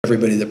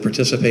everybody that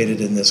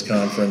participated in this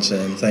conference,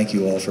 and thank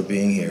you all for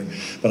being here.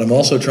 But I'm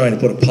also trying to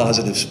put a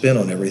positive spin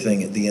on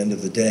everything at the end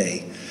of the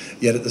day.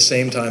 Yet at the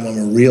same time, I'm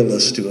a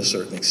realist to a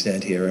certain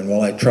extent here, and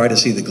while I try to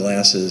see the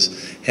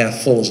glasses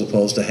half full as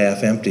opposed to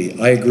half empty,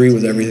 I agree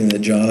with everything that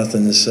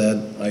Jonathan has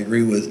said. I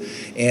agree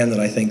with Ann that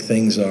I think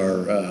things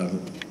are,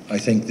 I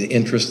think the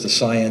interest, the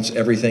science,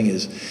 everything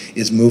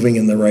is moving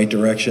in the right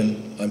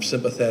direction. I'm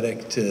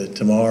sympathetic to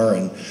Tamar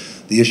and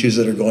the issues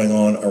that are going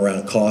on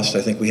around cost.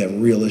 I think we have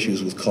real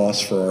issues with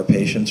costs for our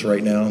patients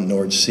right now.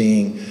 NORD's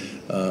seeing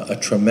a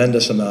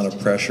tremendous amount of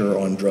pressure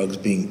on drugs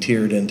being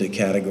tiered into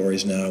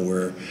categories now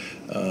where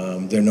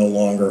they're no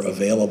longer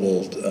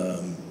available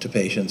to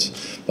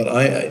patients. But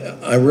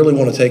I really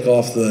want to take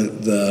off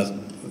the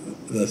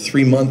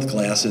 3-month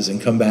glasses and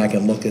come back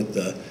and look at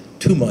the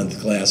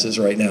 2-month glasses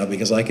right now,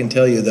 because I can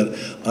tell you that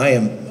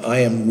I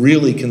am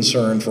really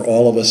concerned for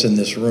all of us in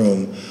this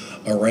room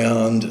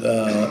around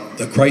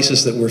the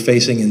crisis that we're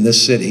facing in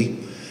this city,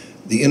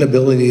 the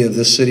inability of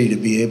this city to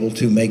be able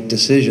to make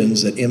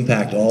decisions that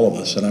impact all of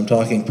us. And I'm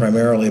talking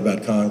primarily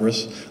about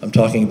Congress. I'm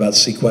talking about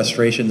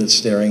sequestration that's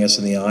staring us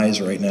in the eyes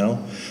right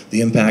now,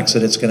 the impacts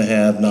that it's going to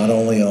have not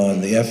only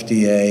on the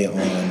FDA,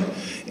 on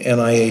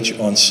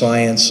NIH, on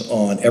science,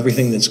 on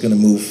everything that's going to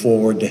move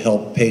forward to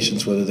help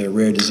patients, whether they're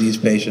rare disease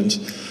patients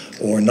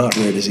or not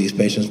rare disease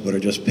patients, but are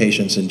just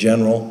patients in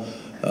general.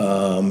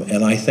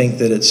 And I think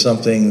that it's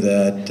something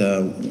that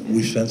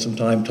we've spent some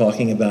time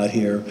talking about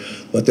here,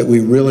 but that we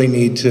really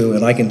need to,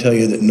 and I can tell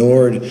you that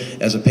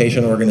NORD, as a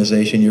patient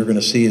organization, you're going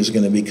to see is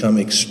going to become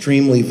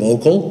extremely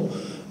vocal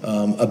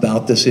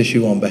about this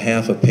issue on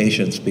behalf of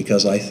patients,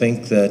 because I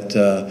think that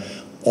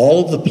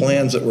all of the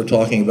plans that we're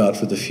talking about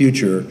for the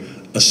future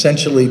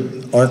essentially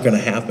aren't going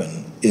to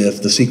happen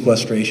if the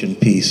sequestration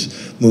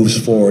piece moves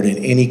forward in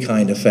any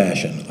kind of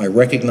fashion. I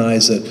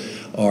recognize that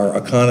our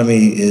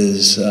economy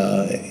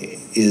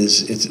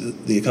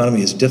the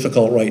economy is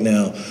difficult right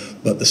now,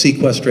 but the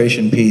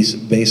sequestration piece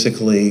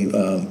basically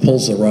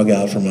pulls the rug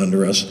out from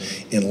under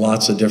us in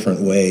lots of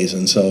different ways.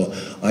 And so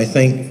I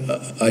think,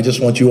 I just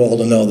want you all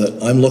to know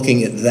that I'm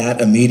looking at that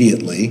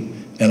immediately,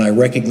 and I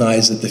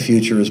recognize that the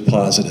future is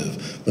positive.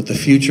 But the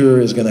future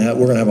is going to have,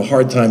 we're going to have a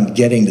hard time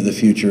getting to the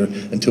future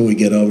until we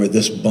get over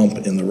this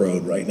bump in the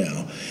road right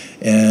now.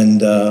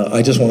 And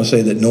I just want to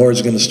say that NORD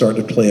is going to start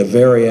to play a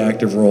very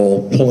active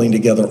role pulling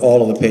together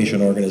all of the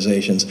patient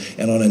organizations,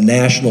 and on a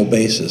national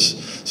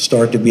basis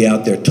start to be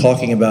out there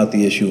talking about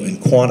the issue and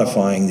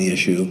quantifying the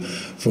issue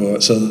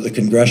so that the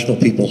congressional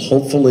people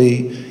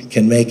hopefully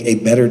can make a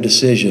better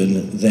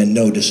decision than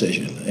no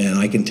decision. And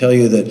I can tell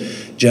you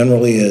that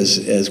generally,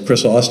 as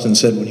Chris Austin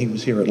said when he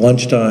was here at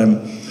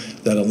lunchtime,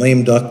 that a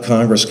lame duck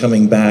Congress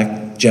coming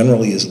back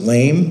generally is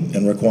lame,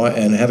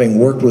 and having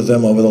worked with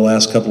them over the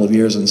last couple of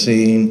years and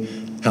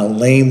seeing how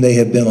lame they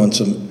have been on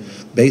some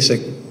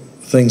basic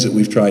things that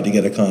we've tried to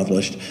get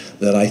accomplished,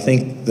 that I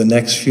think the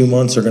next few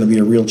months are going to be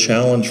a real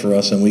challenge for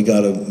us, and we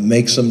got to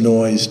make some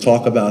noise,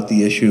 talk about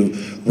the issue,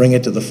 bring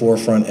it to the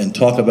forefront, and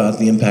talk about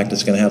the impact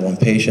it's going to have on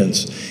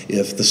patients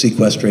if the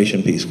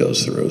sequestration piece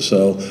goes through.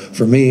 So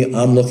for me,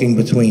 I'm looking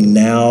between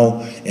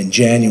now and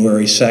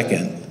January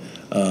 2nd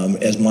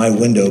as my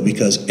window,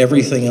 because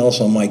everything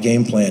else on my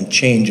game plan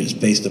changes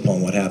based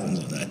upon what happens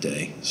on that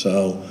day.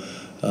 So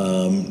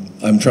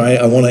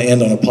I want to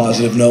end on a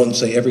positive note and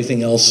say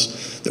everything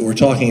else that we're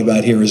talking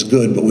about here is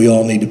good, but we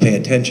all need to pay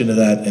attention to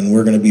that, and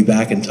we're going to be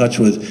back in touch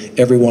with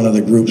every one of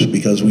the groups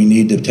because we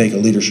need to take a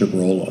leadership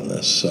role on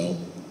this. So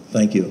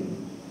thank you.